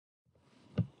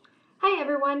Hi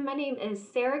everyone, my name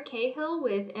is Sarah Cahill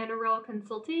with interRel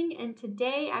Consulting, and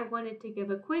today I wanted to give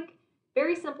a quick,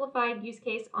 very simplified use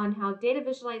case on how data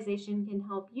visualization can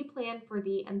help you plan for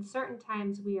the uncertain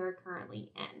times we are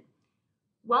currently in.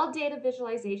 While data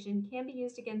visualization can be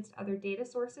used against other data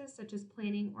sources such as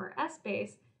planning or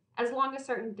Essbase, as long as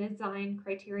certain design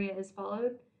criteria is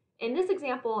followed, in this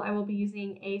example I will be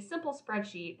using a simple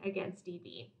spreadsheet against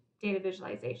DV, data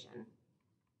visualization.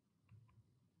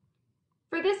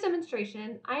 For this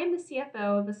demonstration, I am the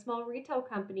CFO of a small retail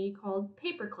company called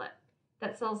Paperclip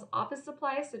that sells office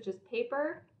supplies such as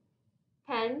paper,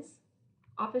 pens,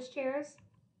 office chairs,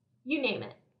 you name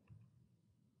it.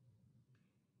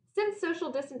 Since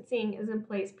social distancing is in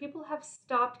place, people have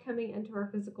stopped coming into our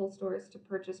physical stores to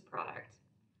purchase product.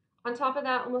 On top of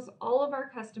that, almost all of our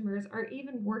customers aren't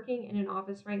even working in an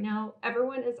office right now.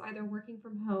 Everyone is either working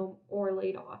from home or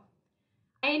laid off.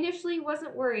 I initially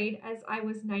wasn't worried as I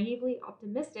was naively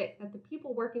optimistic that the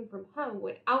people working from home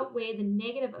would outweigh the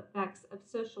negative effects of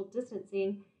social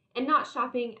distancing and not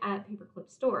shopping at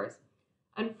Paperclip stores.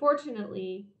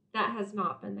 Unfortunately, that has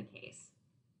not been the case.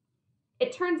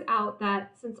 It turns out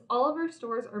that since all of our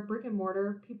stores are brick and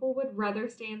mortar, people would rather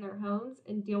stay in their homes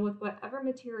and deal with whatever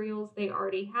materials they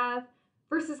already have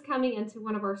versus coming into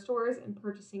one of our stores and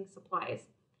purchasing supplies.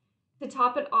 To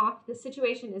top it off, the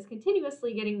situation is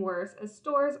continuously getting worse as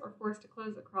stores are forced to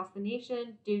close across the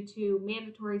nation due to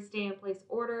mandatory stay-in-place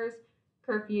orders,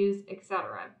 curfews,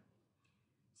 etc.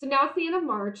 So now it's the end of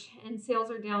March and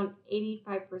sales are down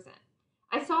 85%.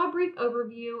 I saw a brief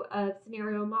overview of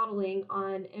scenario modeling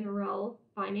on interRel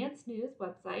Finance News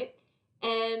website,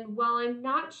 and while I'm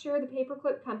not sure the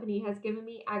Paperclip company has given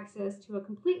me access to a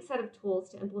complete set of tools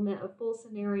to implement a full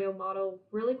scenario model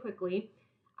really quickly,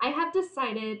 I have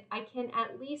decided I can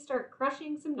at least start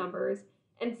crushing some numbers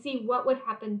and see what would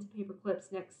happen to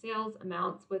Paperclip's next sales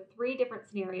amounts with 3 different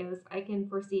scenarios I can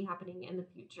foresee happening in the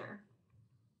future.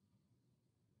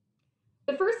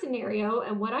 The first scenario,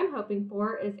 and what I'm hoping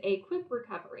for, is a quick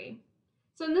recovery.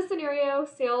 So in this scenario,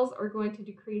 sales are going to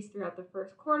decrease throughout the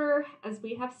first quarter, as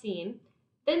we have seen,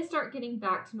 then start getting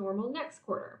back to normal next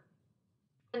quarter.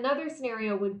 Another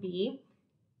scenario would be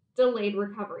delayed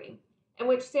recovery, in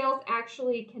which sales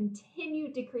actually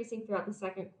continue decreasing throughout the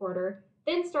second quarter,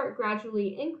 then start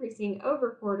gradually increasing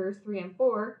over quarters 3 and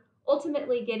 4,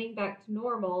 ultimately getting back to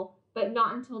normal, but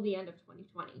not until the end of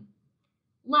 2020.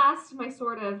 Last, my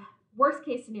sort of worst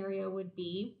case scenario would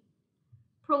be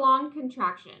prolonged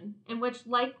contraction, in which,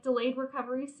 like delayed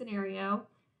recovery scenario,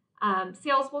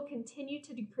 sales will continue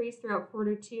to decrease throughout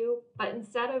quarter 2, but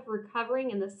instead of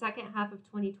recovering in the second half of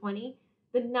 2020,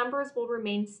 the numbers will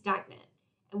remain stagnant.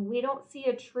 And we don't see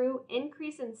a true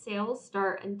increase in sales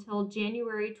start until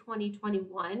January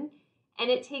 2021, and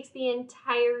it takes the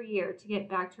entire year to get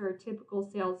back to our typical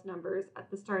sales numbers at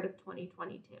the start of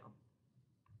 2022.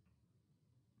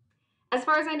 As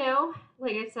far as I know,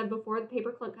 like I said before, the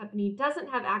Paperclip company doesn't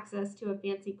have access to a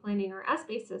fancy planning or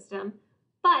Essbase system,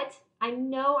 but I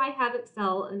know I have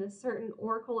Excel and a certain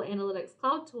Oracle Analytics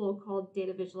cloud tool called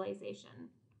data visualization.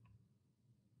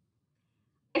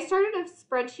 I started a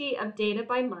spreadsheet of data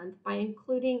by month by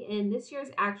including in this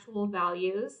year's actual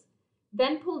values,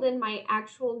 then pulled in my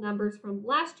actual numbers from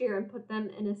last year and put them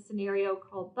in a scenario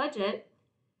called budget.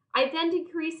 I then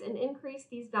decrease and increase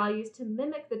these values to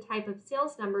mimic the type of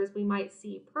sales numbers we might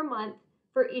see per month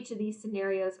for each of these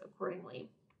scenarios accordingly.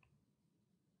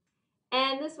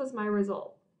 And this was my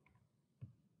result.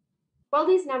 While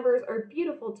these numbers are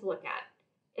beautiful to look at,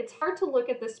 it's hard to look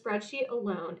at the spreadsheet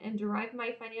alone and derive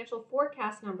my financial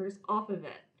forecast numbers off of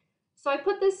it. So I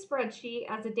put this spreadsheet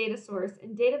as a data source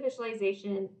in data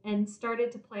visualization and started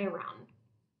to play around.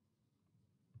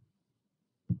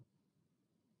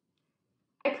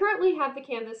 I currently have the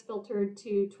canvas filtered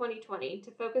to 2020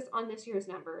 to focus on this year's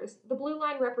numbers. The blue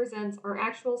line represents our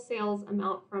actual sales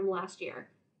amount from last year.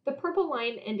 The purple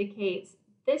line indicates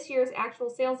this year's actual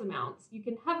sales amounts. You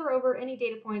can hover over any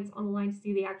data points on the line to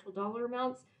see the actual dollar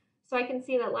amounts. So I can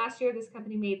see that last year this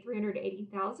company made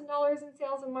 $380,000 in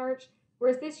sales in March,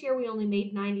 whereas this year we only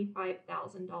made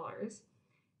 $95,000.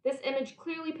 This image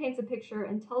clearly paints a picture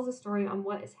and tells a story on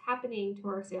what is happening to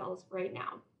our sales right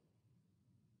now.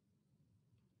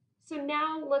 So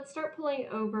now let's start pulling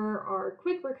over our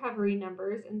quick recovery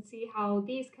numbers and see how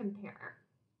these compare.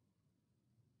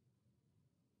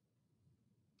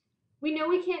 We know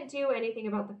we can't do anything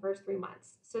about the first 3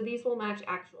 months, so these will match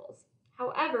actuals.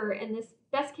 However, in this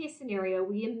best case scenario,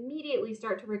 we immediately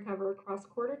start to recover across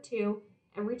quarter 2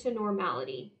 and reach a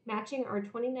normality, matching our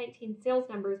 2019 sales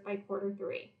numbers by quarter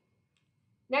 3.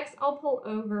 Next, I'll pull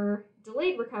over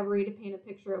delayed recovery to paint a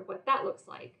picture of what that looks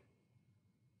like.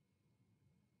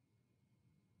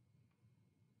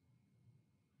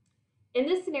 In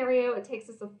this scenario, it takes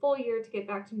us a full year to get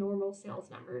back to normal sales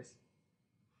numbers.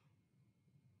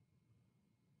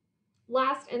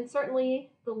 Last, and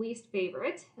certainly the least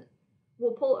favorite,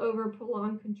 we'll pull over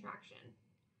prolonged contraction.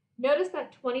 Notice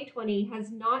that 2020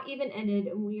 has not even ended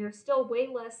and we are still way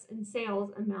less in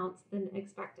sales amounts than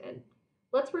expected.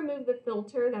 Let's remove the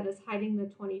filter that is hiding the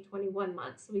 2021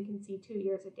 months so we can see 2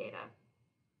 years of data.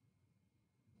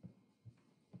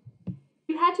 If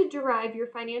you had to derive your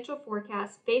financial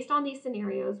forecast based on these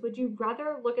scenarios, would you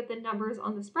rather look at the numbers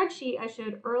on the spreadsheet I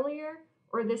showed earlier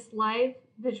or this live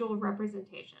visual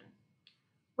representation?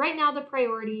 Right now, the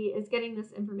priority is getting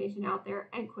this information out there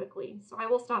and quickly, so I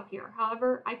will stop here.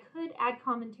 However, I could add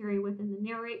commentary within the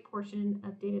narrate portion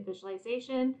of data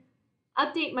visualization,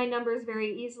 update my numbers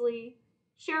very easily,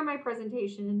 share my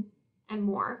presentation, and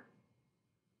more.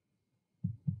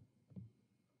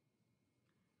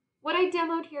 What I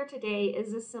demoed here today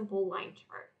is a simple line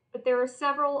chart, but there are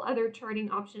several other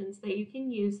charting options that you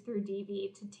can use through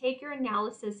DV to take your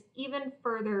analysis even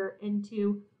further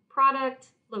into product,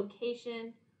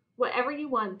 location, whatever you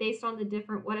want based on the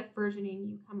different what if versioning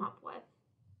you come up with.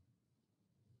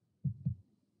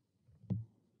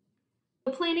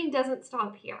 The planning doesn't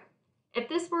stop here. If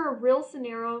this were a real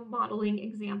scenario modeling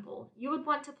example, you would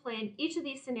want to plan each of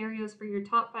these scenarios for your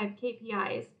top 5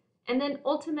 KPIs and then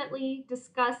ultimately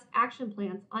discuss action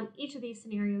plans on each of these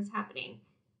scenarios happening.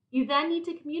 You then need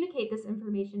to communicate this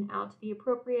information out to the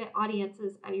appropriate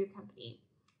audiences at your company.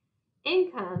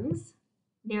 In comes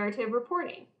narrative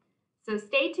reporting. So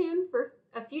stay tuned for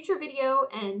a future video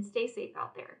and stay safe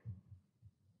out there.